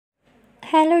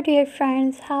Hello, dear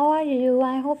friends, how are you?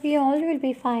 I hope you all will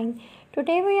be fine.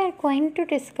 Today, we are going to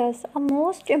discuss a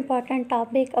most important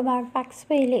topic about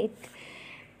bxbyleiith.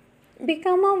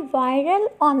 Become a viral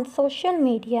on social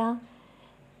media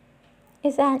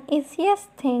is an easiest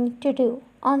thing to do.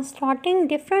 On starting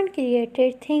different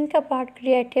creators, think about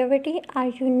creativity a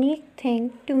unique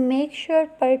thing to make sure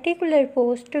particular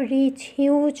post to reach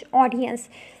huge audience.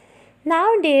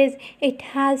 Nowadays, it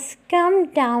has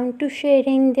come down to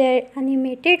sharing their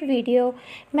animated video.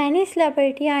 Many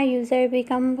celebrity users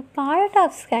become part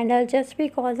of scandal just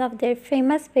because of their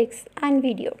famous pics and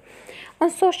video.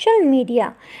 On social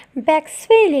media,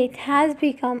 bxbyleiith has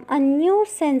become a new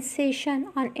sensation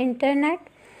on internet.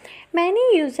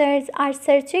 Many users are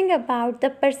searching about the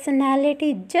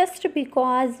personality just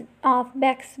because of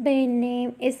Bexby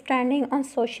name is trending on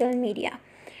social media.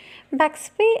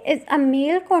 Bexby is a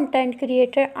male content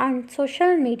creator and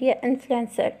social media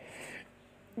influencer.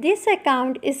 This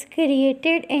account is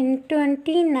created in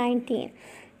 2019.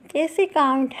 This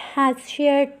account has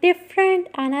shared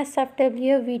different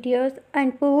NSFW videos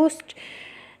and posts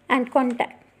and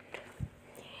content.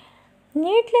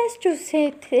 Needless to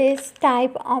say, this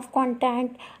type of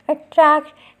content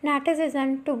attracts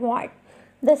netizens toward.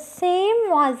 The same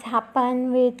was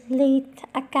happened with Leith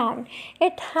account.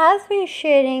 It has been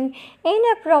sharing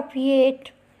inappropriate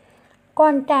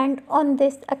content on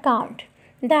this account.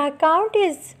 The account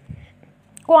is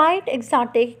quite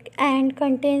exotic and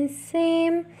contains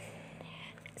same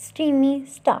steamy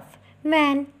stuff.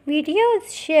 When video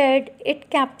is shared,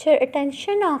 it captures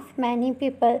attention of many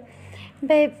people.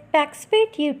 The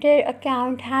Bexby Twitter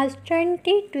account has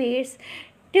 20 tweets,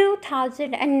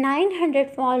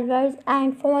 2,900 followers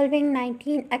and following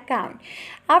 19 accounts.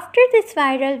 After this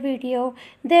viral video,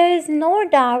 there is no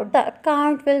doubt the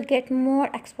account will get more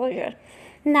exposure.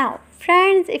 Now,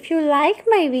 friends, if you like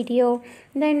my video,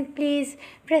 then please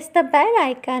press the bell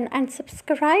icon and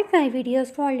subscribe my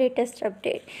videos for latest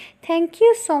update. Thank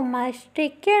you so much.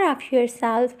 Take care of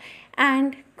yourself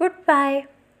and goodbye.